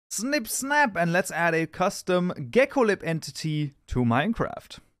Snip snap, and let's add a custom GECKOLIB entity to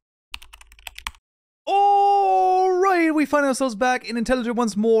Minecraft. Alright, we find ourselves back in IntelliJ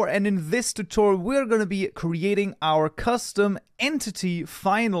once more, and in this tutorial we're going to be creating our custom entity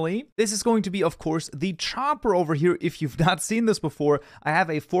finally. This is going to be, of course, the chopper over here. If you've not seen this before, I have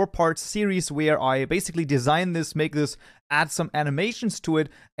a 4-part series where I basically design this, make this, add some animations to it,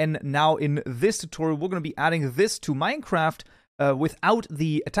 and now in this tutorial we're going to be adding this to Minecraft without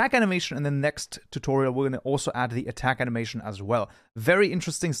the attack animation, and the next tutorial we're going to also add the attack animation as well. Very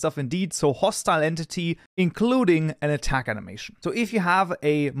interesting stuff indeed. So hostile entity including an attack animation. So if you have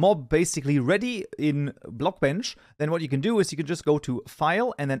a mob basically ready in Blockbench, then what you can do is you can just go to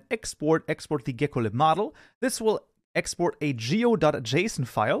File and then export the GECKOLIB model. This will export a geo.json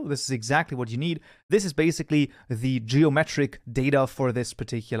file. This is exactly what you need. This is basically the geometric data for this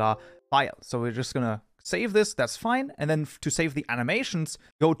particular file. So we're just gonna save this, that's fine. And then to save the animations,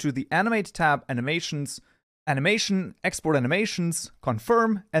 go to the Animate tab, Animations, Animation, Export Animations,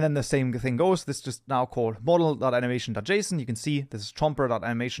 Confirm, and then the same thing goes. This is just now called model.animation.json. You can see this is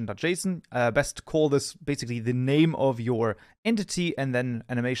chomper.animation.json. Best to call this basically the name of your entity and then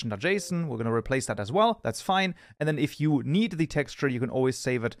animation.json. We're going to replace that as well. That's fine. And then if you need the texture, you can always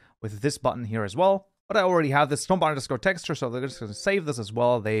save it with this button here as well. But I already have this stomp_texture, so they're just going to save this as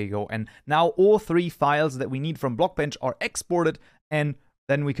well. There you go. And now all 3 files that we need from Blockbench are exported, and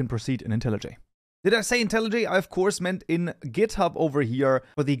then we can proceed in IntelliJ. Did I say IntelliJ? I of course meant in GitHub over here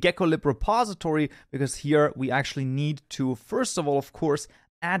for the GECKOLIB repository, because here we actually need to, first of all, of course,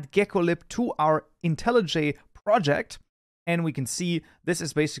 add GECKOLIB to our IntelliJ project. And we can see this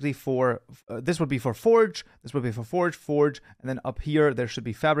is basically for, this would be for Forge, this would be for Forge, and then up here there should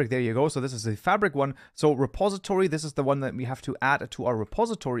be Fabric. There you go. So this is the Fabric one. So repository, this is the one that we have to add to our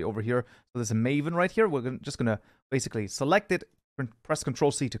repository over here. So there's a Maven right here. We're just going to basically select it, press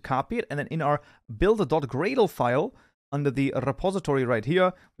Ctrl+C to copy it, and then in our build.gradle file under the repository right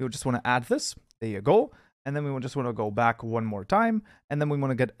here, we would just want to add this. There you go. And then we just want to go back one more time, and then we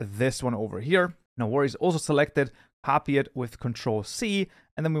want to get this one over here. No worries. Also select it, copy it with Ctrl+C,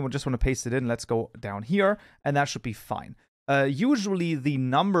 and then we just want to paste it in. Let's go down here, and that should be fine. Usually the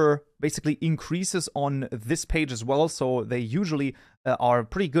number basically increases on this page as well, so they usually are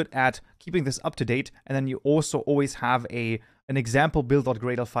pretty good at keeping this up to date. And then you also always have an example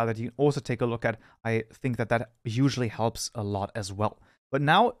build.gradle file that you can also take a look at. I think that usually helps a lot as well. But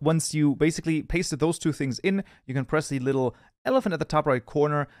now, once you basically pasted those 2 things in, you can press the little elephant at the top right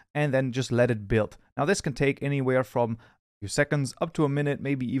corner and then just let it build. Now, this can take anywhere from a few seconds up to a minute,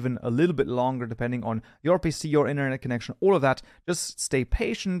 maybe even a little bit longer, depending on your PC, your internet connection, all of that. Just stay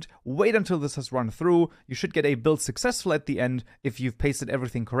patient, wait until this has run through. You should get a build successful at the end if you've pasted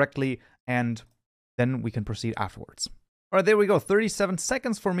everything correctly, and then we can proceed afterwards. All right, there we go. 37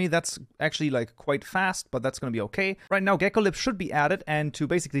 seconds for me. That's actually like quite fast, but that's going to be okay. Right now, GECKOLIB should be added, and to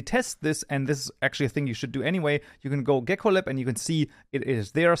basically test this, and this is actually a thing you should do anyway, you can go GECKOLIB, and you can see it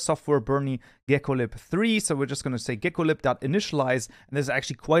is there, software Bernie GECKOLIB 3. So we're just going to say GECKOLIB.initialize, and this is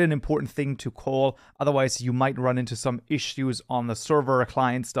actually quite an important thing to call. Otherwise, you might run into some issues on the server,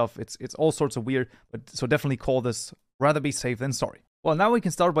 client stuff. It's all sorts of weird, but so definitely call this. Rather be safe than sorry. Well, now we can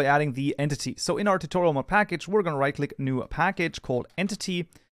start by adding the entity. So in our tutorial mod package, we're going to right-click new package called entity.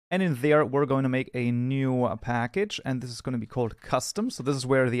 And in there, we're going to make a new package. And this is going to be called custom. So this is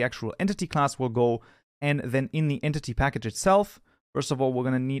where the actual entity class will go. And then in the entity package itself, first of all, we're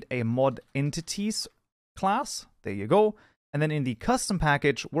going to need a mod entities class. There you go. And then in the custom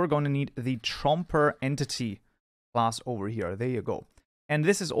package, we're going to need the chomper entity class over here. There you go. And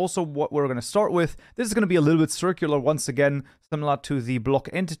this is also what we're going to start with. This is going to be a little bit circular once again, similar to the block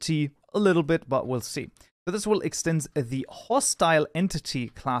entity a little bit, but we'll see. So this will extend the hostile entity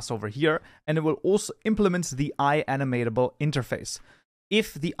class over here, and it will also implement the iAnimatable interface.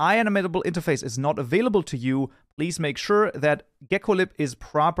 If the iAnimatable interface is not available to you, please make sure that GECKOLIB is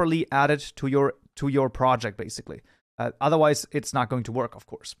properly added to your project, basically. Otherwise, it's not going to work, of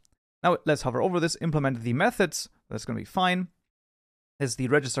course. Now, let's hover over this, implement the methods. That's going to be fine. Is the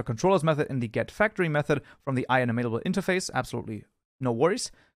register controllers method and the get factory method from the iAnimatable interface. Absolutely no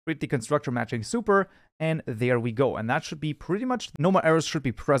worries. Create the constructor matching super, and there we go. And that should be pretty much, no more errors should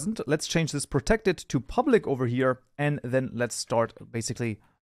be present. Let's change this protected to public over here, and then let's start basically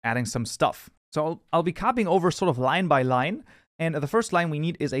adding some stuff. So I'll be copying over sort of line by line. And the first line we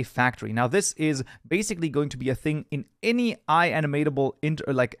need is a factory. Now, this is basically going to be a thing in any iAnimatable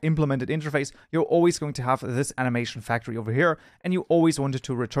implemented interface. You're always going to have this animation factory over here, and you always wanted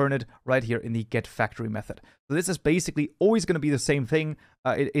to return it right here in the get factory method. So this is basically always going to be the same thing.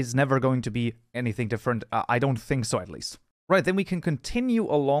 It is never going to be anything different. I don't think so, at least. Right, then we can continue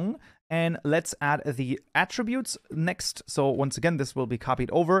along and let's add the attributes next. So once again, this will be copied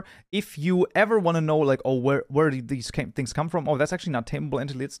over. If you ever want to know, like, oh, where did these things come from? Oh, that's actually not tameable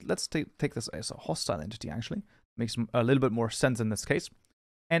entity. Let's take this as a hostile entity, actually. Makes a little bit more sense in this case.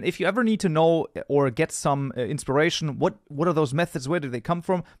 And if you ever need to know or get some inspiration, what are those methods? Where do they come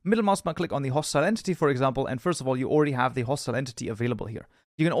from? Middle mouse button click on the hostile entity, for example. And first of all, you already have the hostile entity available here.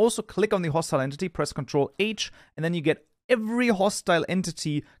 You can also click on the hostile entity, press Ctrl H, and then you get every hostile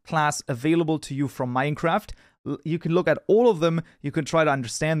entity class available to you from Minecraft. You can look at all of them. You can try to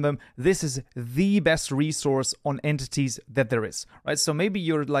understand them. This is the best resource on entities that there is, right? So maybe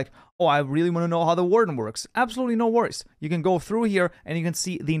you're like, oh, I really want to know how the warden works. Absolutely no worries. You can go through here and you can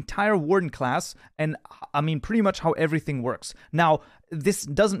see the entire warden class and, I mean, pretty much how everything works. Now, this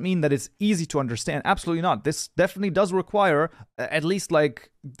doesn't mean that it's easy to understand. Absolutely not. This definitely does require at least,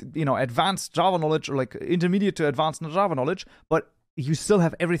 like, you know, advanced Java knowledge or like intermediate to advanced Java knowledge, but you still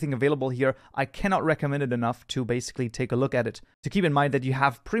have everything available here. I cannot recommend it enough to basically take a look at it. To keep in mind that you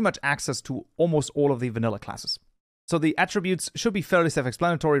have pretty much access to almost all of the vanilla classes. So the attributes should be fairly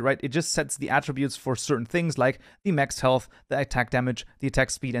self-explanatory, right? It just sets the attributes for certain things like the max health, the attack damage, the attack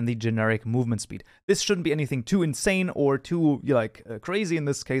speed, and the generic movement speed. This shouldn't be anything too insane or too, like, crazy in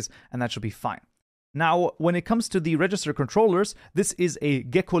this case, and that should be fine. Now, when it comes to the register controllers, this is a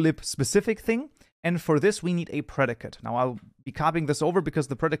GECKOLIB specific thing. And for this, we need a predicate. Now, I'll be copying this over because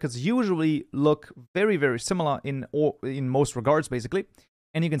the predicates usually look very, very similar in most regards, basically.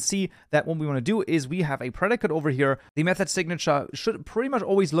 And you can see that what we want to do is we have a predicate over here. The method signature should pretty much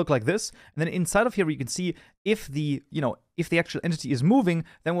always look like this. And then inside of here, you can see if the actual entity is moving,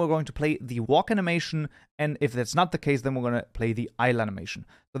 then we're going to play the walk animation. And if that's not the case, then we're going to play the idle animation.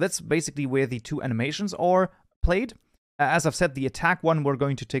 So that's basically where the two animations are played. As I've said, the attack one we're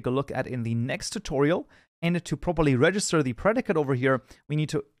going to take a look at in the next tutorial. And to properly register the predicate over here, we need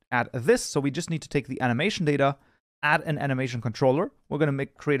to add this. So we just need to take the animation data, add an animation controller. We're going to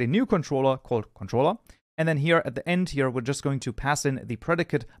create a new controller called controller. And then here at the end here, we're just going to pass in the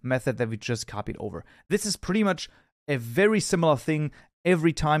predicate method that we just copied over. This is pretty much a very similar thing.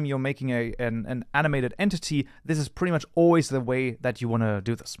 Every time you're making an animated entity, this is pretty much always the way that you want to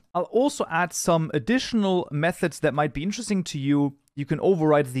do this. I'll also add some additional methods that might be interesting to you. You can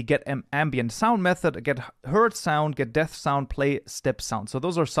override the get ambient sound method, get heard sound, get death sound, play step sound. So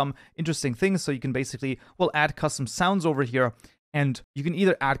those are some interesting things. So you can basically, well, add custom sounds over here. And you can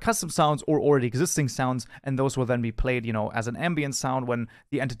either add custom sounds or already existing sounds, and those will then be played, you know, as an ambient sound when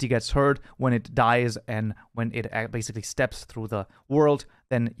the entity gets heard, when it dies, and when it basically steps through the world,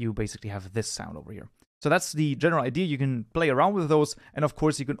 then you basically have this sound over here. So that's the general idea. You can play around with those, and of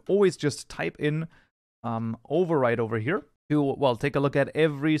course, you can always just type in override over here to, well, take a look at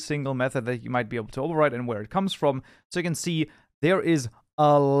every single method that you might be able to override and where it comes from. So you can see there is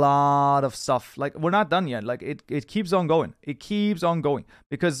a lot of stuff. Like, we're not done yet. Like, it keeps on going. It keeps on going.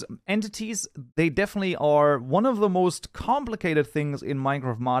 Because entities, they definitely are one of the most complicated things in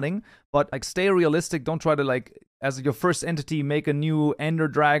Minecraft modding. But, like, stay realistic. Don't try to, like, as your first entity, make a new Ender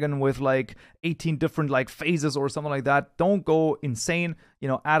Dragon with, like, 18 different, like, phases or something like that. Don't go insane. You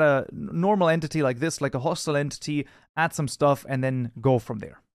know, add a normal entity like this, like a hostile entity, add some stuff, and then go from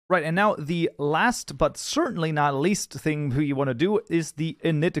there. Right, and now the last but certainly not least thing we want to do is the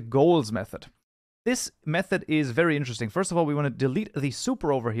init goals method. This method is very interesting. First of all, we want to delete the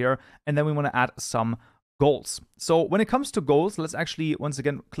super over here, and then we want to add some goals. So when it comes to goals, let's actually, once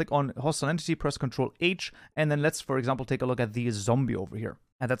again, click on hostile entity, press Ctrl H, and then let's, for example, take a look at the zombie over here.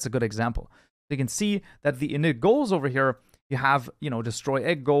 And that's a good example. You can see that the init goals over here, you have, you know, destroy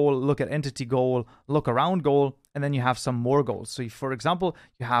egg goal, look at entity goal, look around goal, and then you have some more goals. So, for example,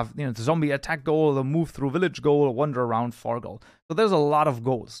 you have, you know, the zombie attack goal, the move through village goal, wander around far goal. So there's a lot of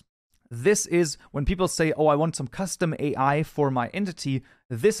goals. This is when people say, oh, I want some custom AI for my entity,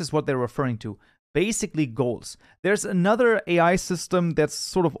 this is what they're referring to. Basically goals. There's another AI system that's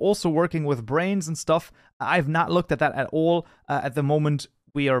sort of also working with brains and stuff. I've not looked at that at all at the moment.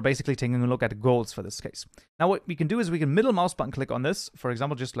 We are basically taking a look at goals for this case. Now what we can do is we can middle mouse button click on this. For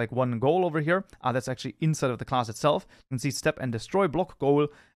example, just like one goal over here. That's actually inside of the class itself. You can see step and destroy block goal.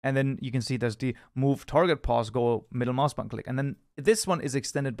 And then you can see there's the move target pause goal, middle mouse button click. And then this one is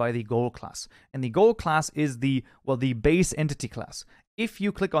extended by the goal class. And the goal class is the, well, the base entity class. If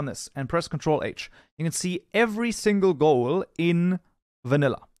you click on this and press Ctrl H, you can see every single goal in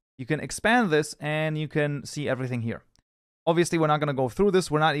vanilla. You can expand this and you can see everything here. Obviously, we're not going to go through this.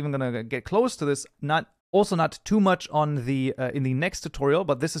 We're not even going to get close to this. Also not too much on the in the next tutorial,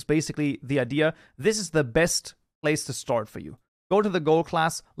 but this is basically the idea. This is the best place to start for you. Go to the goal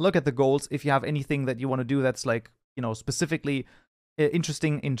class, look at the goals. If you have anything that you want to do that's like specifically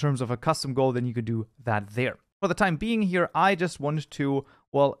interesting in terms of a custom goal, then you could do that there. For the time being here, I just want to,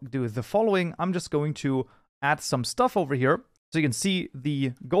 well, do the following. I'm just going to add some stuff over here. So you can see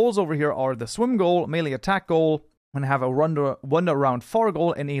the goals over here are the swim goal, melee attack goal, and have a wander around far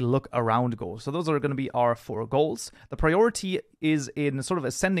goal and a look around goal. So those are going to be our 4 goals. The priority is in sort of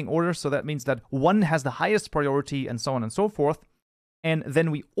ascending order. So that means that 1 has the highest priority and so on and so forth. And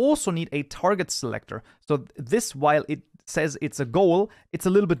then we also need a target selector. So this, while it says it's a goal, it's a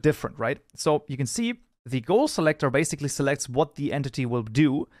little bit different, right? So you can see the goal selector basically selects what the entity will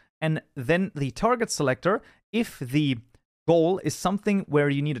do. And then the target selector, if the goal is something where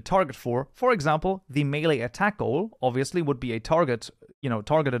you need a target for example, the melee attack goal obviously would be a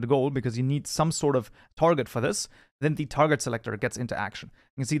targeted goal because you need some sort of target for this, then the target selector gets into action.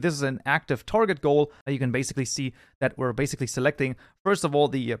 You can see this is an active target goal. You can basically see that we're basically selecting, first of all,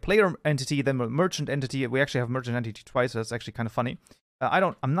 the player entity, then the merchant entity. We actually have merchant entity twice, so that's actually kind of funny.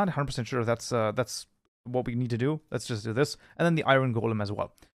 I'm not 100% sure if that's what we need to do. Let's just do this. And then the iron golem as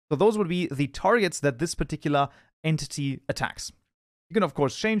well. So those would be the targets that this particular entity attacks. You can, of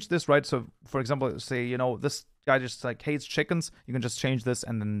course, change this, right? So, for example, say, this guy just like hates chickens. You can just change this,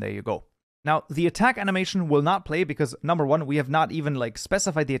 and then there you go. Now, the attack animation will not play because, number one, we have not even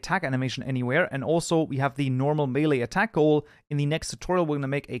specified the attack animation anywhere. And also, we have the normal melee attack goal. In the next tutorial, we're going to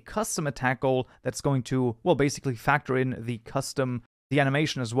make a custom attack goal that's going to, well, basically factor in the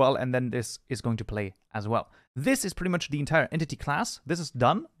animation as well. And then this is going to play as well. This is pretty much the entire entity class. This is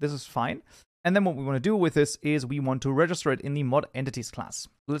done. This is fine. And then what we want to do with this is we want to register it in the mod entities class.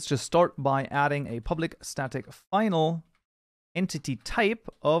 Let's just start by adding a public static final entity type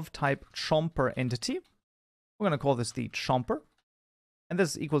of type chomper entity. We're going to call this the chomper. And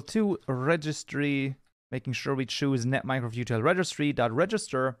this is equal to registry, making sure we choose netmicroviewtail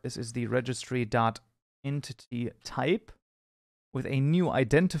registry.register. This is the registry.entity type with a new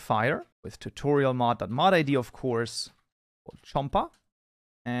identifier with tutorial mod.modID, of course, called chomper.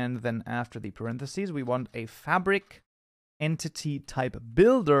 And then after the parentheses, we want a fabric entity type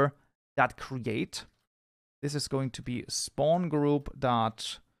builder that create. This is going to be spawn group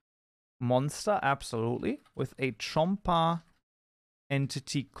dot monster, absolutely, with a chomper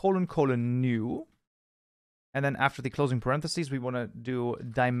entity : new. And then after the closing parentheses, we want to do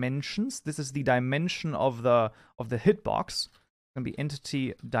dimensions. This is the dimension of the hitbox. It's going to be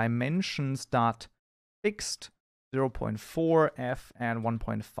entity dimensions dot fixed 0.4f and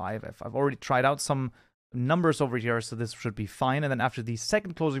 1.5f. I've already tried out some numbers over here, so this should be fine. And then after the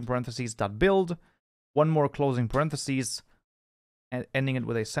second closing parentheses, .build, one more closing parentheses, and ending it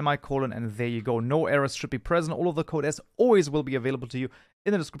with a semicolon, and there you go. No errors should be present. All of the code, as always, will be available to you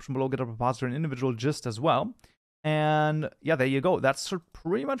in the description below. GitHub repository and individual gist as well. And yeah, there you go. That should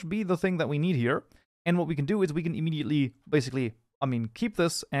pretty much be the thing that we need here. And what we can do is we can immediately, basically, keep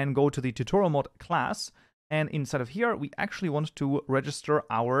this and go to the tutorial mod class. And inside of here, we actually want to register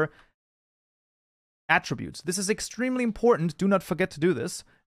our attributes. This is extremely important. Do not forget to do this.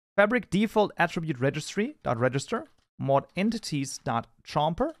 Fabric default attribute registry.register, mod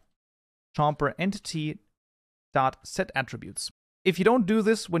entities.chomper, chomper entity.set attributes. If you don't do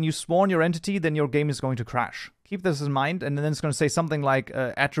this when you spawn your entity, then your game is going to crash. Keep this in mind, and then it's going to say something like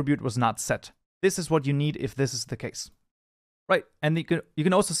attribute was not set. This is what you need if this is the case. Right, and you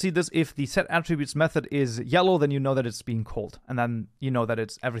can also see this if the set attributes method is yellow, then you know that it's being called, and then you know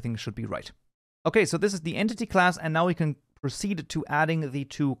that everything should be right. Okay, so this is the entity class, and now we can proceed to adding the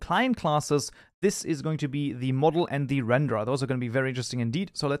 2 client classes. This is going to be the model and the renderer. Those are going to be very interesting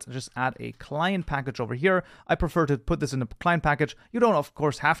indeed. So let's just add a client package over here. I prefer to put this in a client package. You don't, of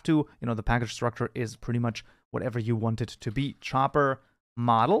course, have to. The package structure is pretty much whatever you want it to be. Chopper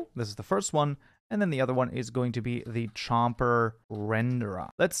model. This is the first one. And then the other one is going to be the chomper renderer.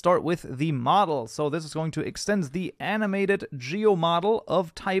 Let's start with the model. So this is going to extend the animated geo model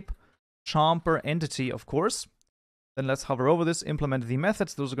of type chomper entity, of course. Then let's hover over this, implement the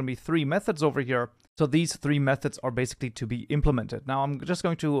methods. Those are going to be 3 methods over here. So these 3 methods are basically to be implemented. Now I'm just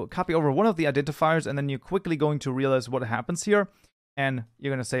going to copy over one of the identifiers, and then you're quickly going to realize what happens here. And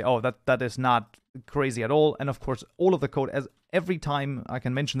you're going to say, oh, that is not crazy at all. And of course, all of the code, as every time I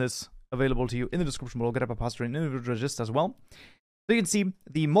can mention this, available to you in the description below. GitHub repository and individual gist as well. So you can see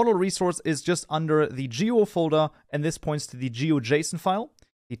the model resource is just under the geo folder, and this points to the geo.json file.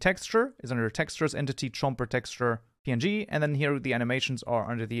 The texture is under textures, entity, chomper, texture, PNG, and then here the animations are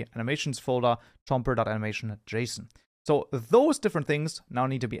under the animations folder, chomper.animation.json. So those different things now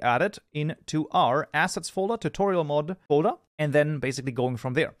need to be added into our assets folder, tutorial mod folder, and then basically going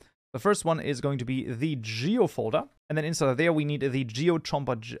from there. The first one is going to be the geo folder. And then inside of there, we need the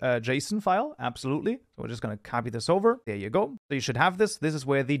geo-chomper JSON file. Absolutely. So we're just going to copy this over. There you go. So you should have this. This is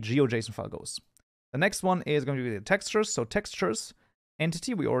where the geo-JSON file goes. The next one is going to be the textures. So textures,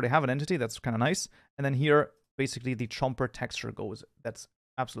 entity. We already have an entity. That's kind of nice. And then here, basically the chomper texture goes. That's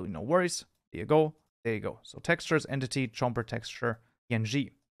absolutely no worries. There you go. There you go. So textures, entity, chomper texture,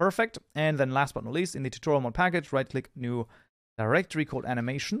 PNG. Perfect. And then last but not least, in the tutorial mod package, right-click, new directory called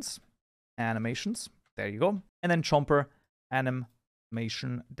animations. Animations. There you go. And then chomper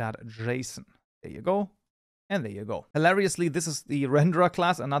animation.json. There you go. And there you go. Hilariously, this is the renderer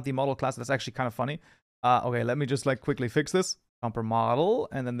class and not the model class. That's actually kind of funny. Okay, let me just like quickly fix this. Chomper model.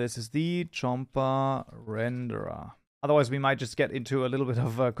 And then this is the chomper renderer. Otherwise, we might just get into a little bit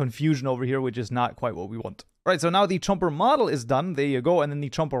of confusion over here, which is not quite what we want. All right, so now the chomper model is done. There you go. And then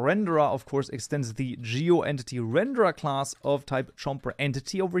the chomper renderer, of course, extends the geo entity renderer class of type chomper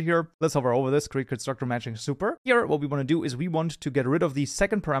entity over here. Let's hover over this, create constructor matching super. Here, what we want to do is we want to get rid of the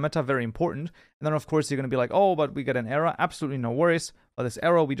second parameter, very important. And then, of course, you're going to be like, oh, but we get an error. Absolutely no worries. For this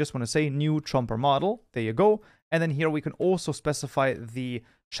error, we just want to say new chomper model. There you go. And then here we can also specify the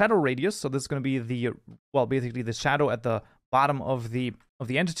shadow radius. So this is going to be the, well, basically the shadow at the bottom of the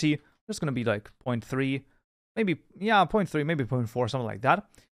entity. There's going to be like 0.3, maybe, yeah, 0.3, maybe 0.4, something like that.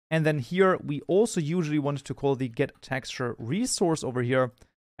 And then here we also usually want to call the get texture resource over here,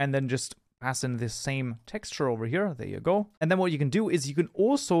 and then just pass in this same texture over here. There you go. And then what you can do is you can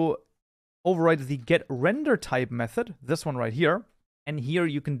also override the get render type method, this one right here. And here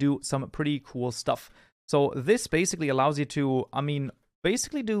you can do some pretty cool stuff. So this basically allows you to,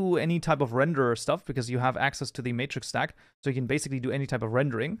 basically do any type of render stuff because you have access to the matrix stack. So you can basically do any type of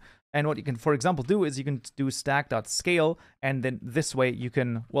rendering. And what you can, for example, do is you can do stack.scale. And then this way you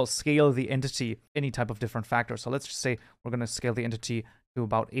can, well, scale the entity any type of different factor. So let's just say we're going to scale the entity to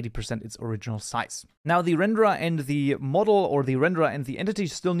about 80% its original size. Now the renderer and the model, or the renderer and the entity,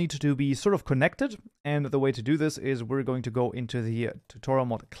 still need to be sort of connected. And the way to do this is we're going to go into the tutorial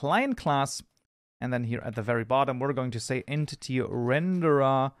mod client class. And then here at the very bottom, we're going to say entity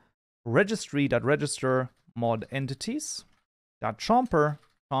renderer registry.register mod entities .chomper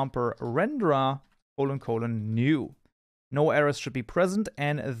renderer : new. No errors should be present,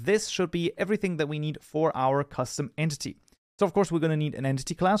 and this should be everything that we need for our custom entity. So of course we're going to need an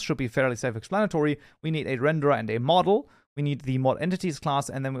entity class, should be fairly self-explanatory. We need a renderer and a model. We need the mod entities class,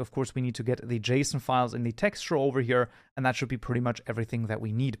 and then of course we need to get the JSON files in the texture over here, and that should be pretty much everything that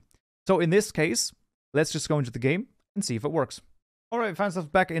we need. So in this case, let's just go into the game and see if it works. All right, found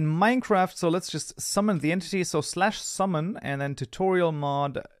stuff back in Minecraft. So let's just summon the entity. So /summon and then tutorial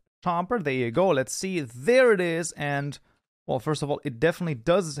mod chomper. There you go. Let's see. There it is. And well, first of all, it definitely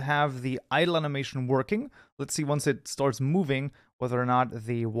does have the idle animation working. Let's see once it starts moving, whether or not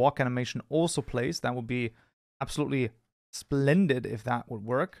the walk animation also plays. That would be absolutely splendid if that would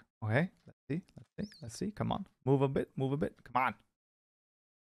work. Okay, let's see. Come on, move a bit. Come on.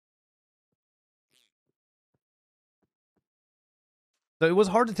 So it was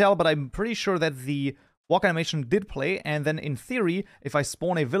hard to tell, but I'm pretty sure that the walk animation did play. And then in theory, if I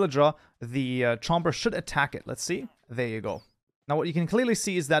spawn a villager, the chomper should attack it. Let's see. There you go. Now what you can clearly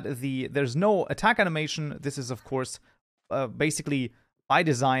see is that there's no attack animation. This is, of course, basically by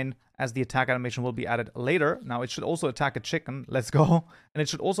design, as the attack animation will be added later. Now it should also attack a chicken. Let's go. And it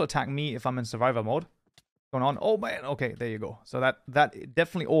should also attack me if I'm in survivor mode. Going on. Oh man, okay, there you go. So that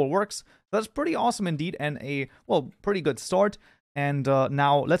definitely all works. That's pretty awesome indeed, and a, well, pretty good start. And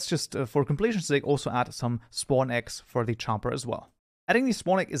now let's just, for completion's sake, also add some spawn eggs for the chomper as well. Adding the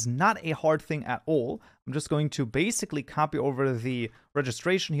spawn egg is not a hard thing at all. I'm just going to basically copy over the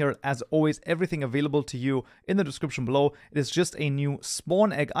registration here. As always, everything available to you in the description below. It is just a new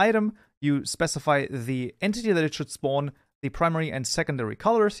spawn egg item. You specify the entity that it should spawn, the primary and secondary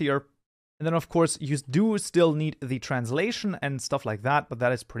colors here. And then, of course, you do still need the translation and stuff like that, but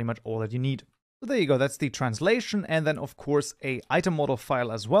that is pretty much all that you need. So there you go, that's the translation, and then of course a item model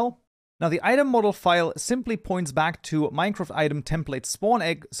file as well. Now the item model file simply points back to Minecraft item template spawn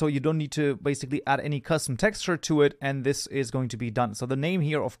egg, so you don't need to basically add any custom texture to it, and this is going to be done. So the name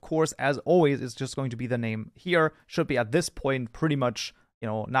here, of course, as always, is just going to be the name here. Should be at this point pretty much,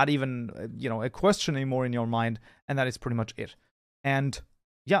 not even, a question anymore in your mind, and that is pretty much it. And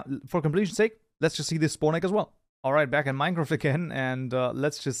yeah, for completion's sake, let's just see this spawn egg as well. All right, back in Minecraft again, and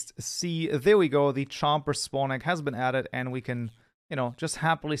let's just see. There we go. The chomper spawn egg has been added, and we can, just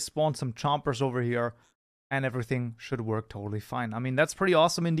happily spawn some chompers over here, and everything should work totally fine. I mean, that's pretty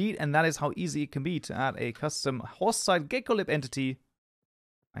awesome indeed, and that is how easy it can be to add a custom host site GECKOLIB entity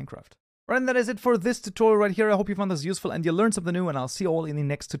Minecraft. Right, and that is it for this tutorial right here. I hope you found this useful and you learned something new, and I'll see you all in the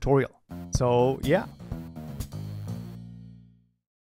next tutorial. So, yeah.